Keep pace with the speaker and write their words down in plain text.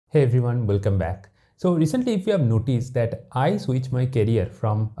Hey everyone, welcome back. So recently, if you have noticed that I switched my career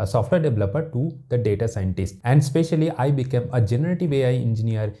from a software developer to the data scientist, and especially I became a generative AI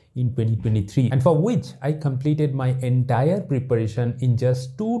engineer in 2023, and for which I completed my entire preparation in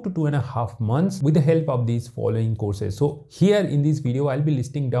just 2 to 2.5 months with the help of these following courses. So here in this video, I'll be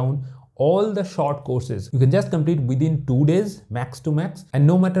listing down all the short courses you can just complete within 2 days max to max, and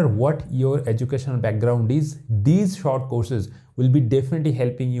no matter what your educational background is, these short courses will be definitely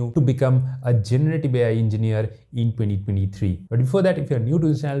helping you to become a generative AI engineer in 2023. But before that, if you're new to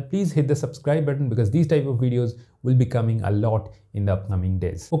this channel, please hit the subscribe button because these type of videos will be coming a lot in the upcoming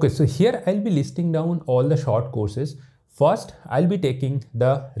days. Okay, so here I'll be listing down all the short courses. First, I'll be taking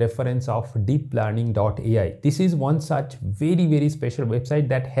the reference of deeplearning.ai. This is one such very special website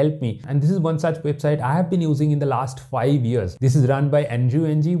that helped me, and this is one such website I have been using in the last 5 years. This is run by Andrew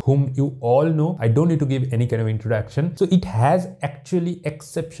Ng, whom you all know. I don't need to give any kind of introduction. So it has actually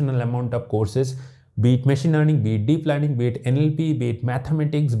exceptional amount of courses, be it machine learning, be it deep learning, be it NLP, be it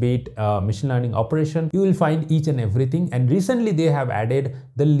mathematics, be it machine learning operation. You will find each and everything. And recently they have added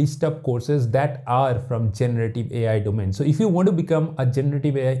the list of courses that are from generative AI domain. So if you want to become a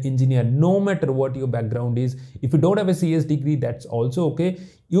generative AI engineer, no matter what your background is, if you don't have a CS degree, that's also okay.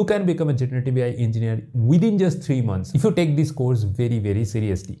 You can become a generative AI engineer within just 3 months if you take this course very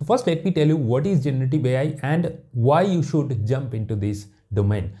seriously. First, let me tell you what is generative AI and why you should jump into this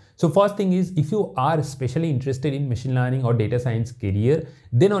domain. So first thing is, if you are especially interested in machine learning or data science career,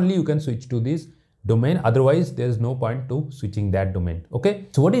 then only you can switch to this domain. Otherwise, there's no point to switching that domain. Okay.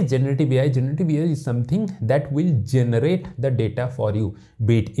 So what is generative AI? Generative AI is something that will generate the data for you,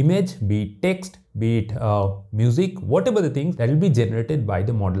 be it image, be it text, be it music, whatever the things that will be generated by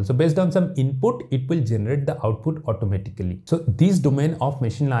the model. So based on some input, it will generate the output automatically. So this domain of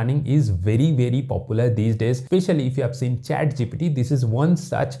machine learning is very popular these days, especially if you have seen ChatGPT. This is one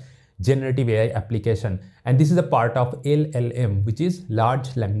such generative AI application, and this is a part of LLM, which is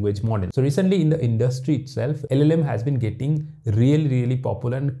large language model. So recently in the industry itself, LLM has been getting really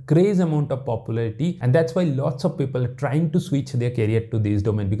popular and crazy amount of popularity, and that's why lots of people are trying to switch their career to this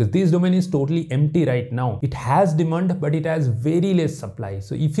domain, because this domain is totally empty right now. It has demand, but it has very less supply.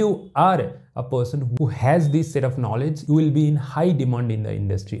 So if you are a person who has this set of knowledge, you will be in high demand in the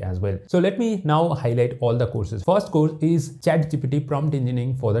industry as well. So let me now highlight all the courses. First course is ChatGPT prompt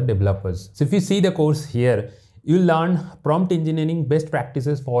engineering for the developers. So if you see the course here, you'll learn prompt engineering best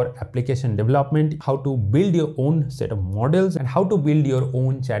practices for application development, how to build your own set of models, and how to build your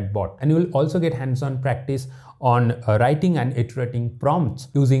own chatbot. And you will also get hands-on practice on writing and iterating prompts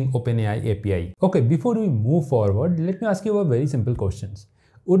using OpenAI API. Okay, before we move forward, let me ask you a very simple questions.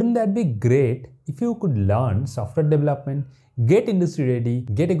 Wouldn't that be great if you could learn software development, get industry ready,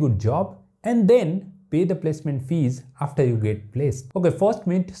 get a good job, and then pay the placement fees after you get placed? Okay, first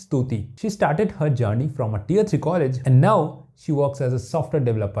meet Stuti. She started her journey from a tier 3 college, and now she works as a software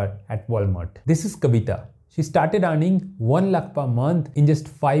developer at Walmart. This is Kavita. She started earning 1 lakh per month in just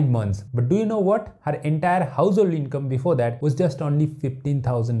 5 months. But do you know what? Her entire household income before that was just only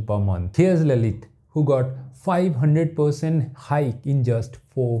 15,000 per month. Here's Lalit, who got 500% hike in just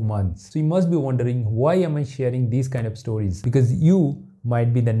 4 months. So you must be wondering, why am I sharing these kind of stories? Because you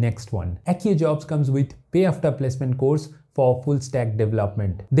might be the next one. Accio Jobs comes with pay after placement course for full stack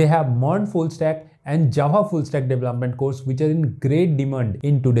development. They have modern full stack and Java full stack development course, which are in great demand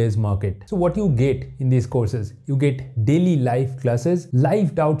in today's market. So what you get in these courses? You get daily live classes,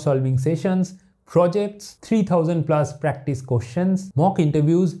 live doubt solving sessions, projects, 3,000 plus practice questions, mock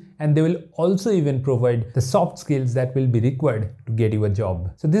interviews, and they will also even provide the soft skills that will be required to get you a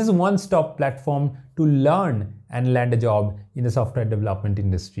job. So this is one-stop platform to learn and land a job in the software development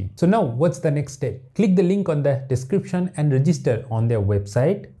industry. So now what's the next step? Click the link on the description and register on their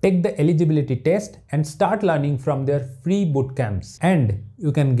website. Take the eligibility test and start learning from their free bootcamps. And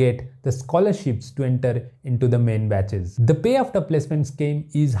you can get the scholarships to enter into the main batches. The pay after placement scheme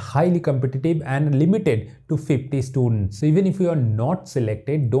is highly competitive and limited to 50 students. So even if you are not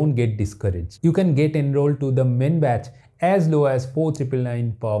selected, don't get discouraged. You can get enrolled to the main batch as low as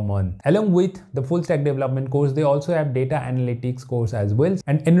 4,999 per month. Along with the full stack development course, they also have data analytics course as well.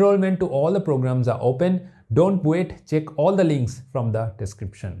 And enrollment to all the programs are open. Don't wait, check all the links from the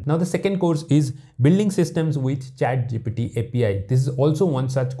description. Now the second course is building systems with ChatGPT API. This is also one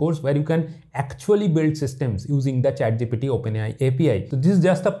such course where you can actually build systems using the ChatGPT OpenAI API. So this is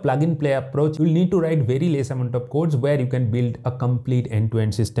just a plug and play approach. You'll need to write very less amount of codes where you can build a complete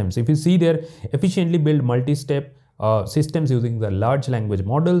end-to-end system. So if you see there, efficiently build multi-step systems using the large language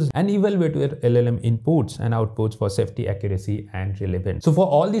models and evaluate your LLM inputs and outputs for safety, accuracy, and relevance. So for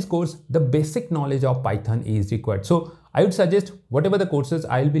all these courses, the basic knowledge of Python is required. So I would suggest whatever the courses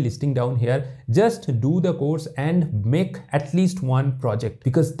I'll be listing down here, just do the course and make at least one project,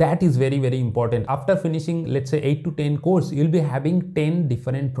 because that is very, very important. After finishing, let's say 8 to 10 course, you'll be having 10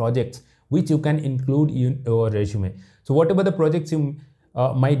 different projects which you can include in your resume. So whatever the projects you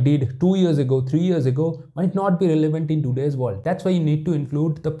might did 2 years ago, 3 years ago, might not be relevant in today's world. That's why you need to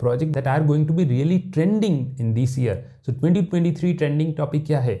include the projects that are going to be really trending in this year. So 2023 trending topic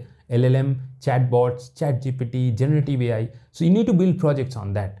kya hai? LLM, chatbots, ChatGPT, generative AI. So you need to build projects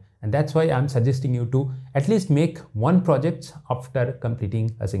on that. And that's why I'm suggesting you to at least make one project after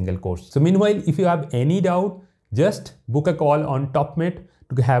completing a single course. So meanwhile, if you have any doubt, just book a call on TopMate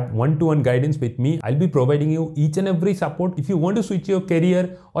to have one-to-one guidance with me. I'll be providing you each and every support. If you want to switch your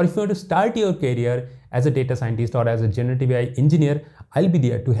career, or if you want to start your career as a data scientist or as a generative AI engineer, I'll be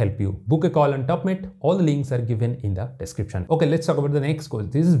there to help you. Book a call on TopMate. All the links are given in the description. Okay, let's talk about the next course.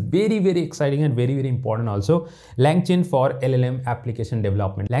 This is very, very exciting and very, very important also. Langchain for LLM application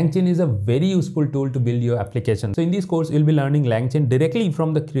development. Langchain is a very useful tool to build your application. So in this course, you'll be learning Langchain directly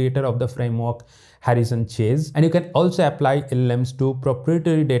from the creator of the framework, Harrison Chase. And you can also apply LLMs to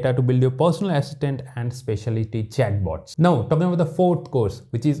proprietary data to build your personal assistant and specialty chatbots. Now, talking about the fourth course,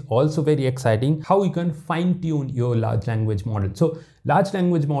 which is also very exciting, how you can fine-tune your large language model. So large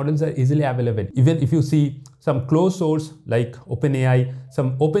language models are easily available. Even if you see some closed source like OpenAI,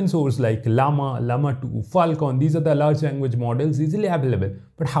 some open source like Llama, Llama 2, Falcon, these are the large language models easily available.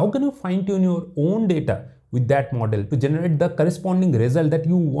 But how can you fine-tune your own data with that model to generate the corresponding result that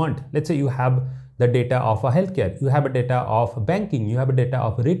you want? Let's say you have the data of a healthcare, you have a data of banking, you have a data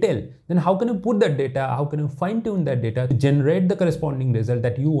of retail. Then how can you put that data, how can you fine tune that data to generate the corresponding result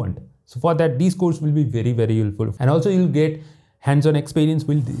that you want? So for that, these courses will be very, very useful. And also you'll get hands-on experience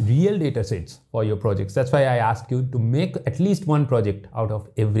with real data sets for your projects. That's why I asked you to make at least one project out of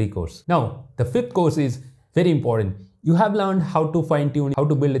every course. Now, the fifth course is very important. You have learned how to fine tune, how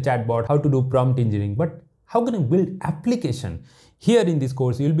to build a chatbot, how to do prompt engineering, but how can you build application? Here in this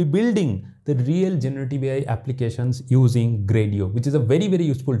course, you'll be building the real generative AI applications using Gradio, which is a very, very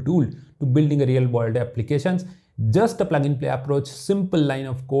useful tool to building a real world applications. Just a plug and play approach, simple line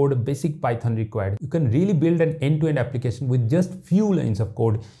of code, basic Python required. You can really build an end-to-end application with just few lines of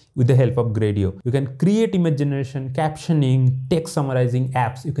code with the help of Gradio. You can create image generation, captioning, text summarizing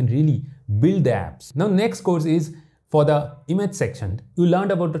apps. You can really build the apps. Now, next course is for the image section. You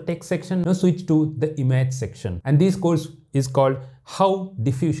learned about the text section, now switch to the image section. And this course is called How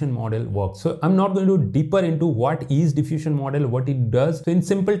Diffusion Model Works. So I'm not going to deeper into what is diffusion model, what it does. So in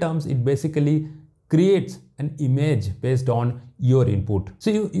simple terms, it basically creates an image based on your input.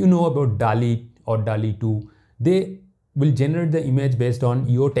 So you know about DALL-E or DALL-E 2. They will generate the image based on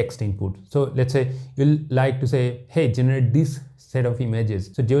your text input. So let's say you'll like to say, hey, generate this set of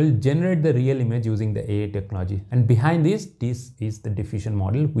images. So they will generate the real image using the AI technology. And behind this is the diffusion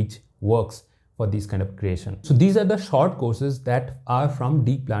model, which works for this kind of creation. So these are the short courses that are from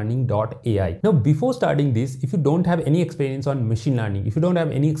deeplearning.ai. Now, before starting this, if you don't have any experience on machine learning, if you don't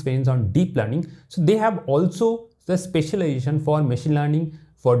have any experience on deep learning, so they have also the specialization for machine learning,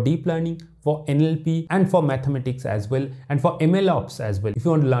 for deep learning, for NLP, and for mathematics as well, and for MLOps as well, if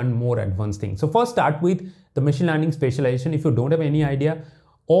you want to learn more advanced things. So first start with the machine learning specialization. If you don't have any idea,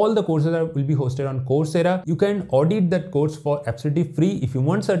 all the courses will be hosted on Coursera. You can audit that course for absolutely free. If you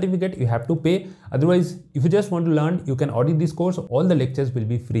want certificate, you have to pay. Otherwise, if you just want to learn, you can audit this course. All the lectures will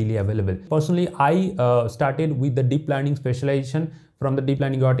be freely available. Personally, I started with the deep learning specialization from the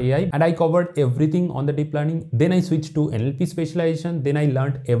deeplearning.ai, and I covered everything on the deep learning. Then I switched to NLP specialization. Then I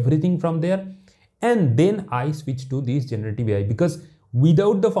learned everything from there. And then I switched to this generative AI, because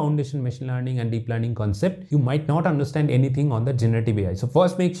without the foundation machine learning and deep learning concept, you might not understand anything on the generative AI. So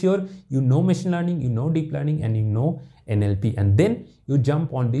first make sure you know machine learning, you know deep learning, and you know NLP, and then you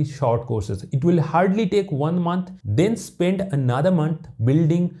jump on these short courses. It will hardly take 1 month, then spend another month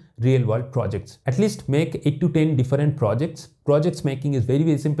building real world projects. At least make 8 to 10 different projects. Projects making is very,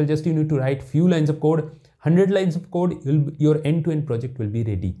 very simple. Just you need to write few lines of code, 100 lines of code, your end-to-end project will be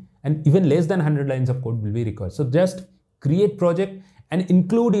ready. And even less than 100 lines of code will be required. So just create project and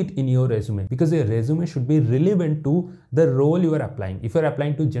include it in your resume, because your resume should be relevant to the role you are applying. If you are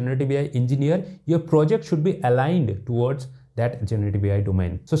applying to generative AI engineer, your project should be aligned towards that generative AI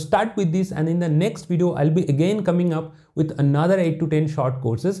domain. So start with this, and in the next video, I'll be again coming up with another 8 to 10 short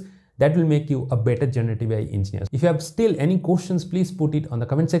courses that will make you a better generative AI engineer. If you have still any questions, please put it on the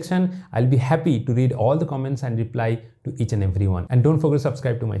comment section. I'll be happy to read all the comments and reply to each and every one. And don't forget to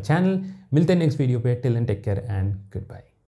subscribe to my channel. Milte next video pe, till then take care and goodbye.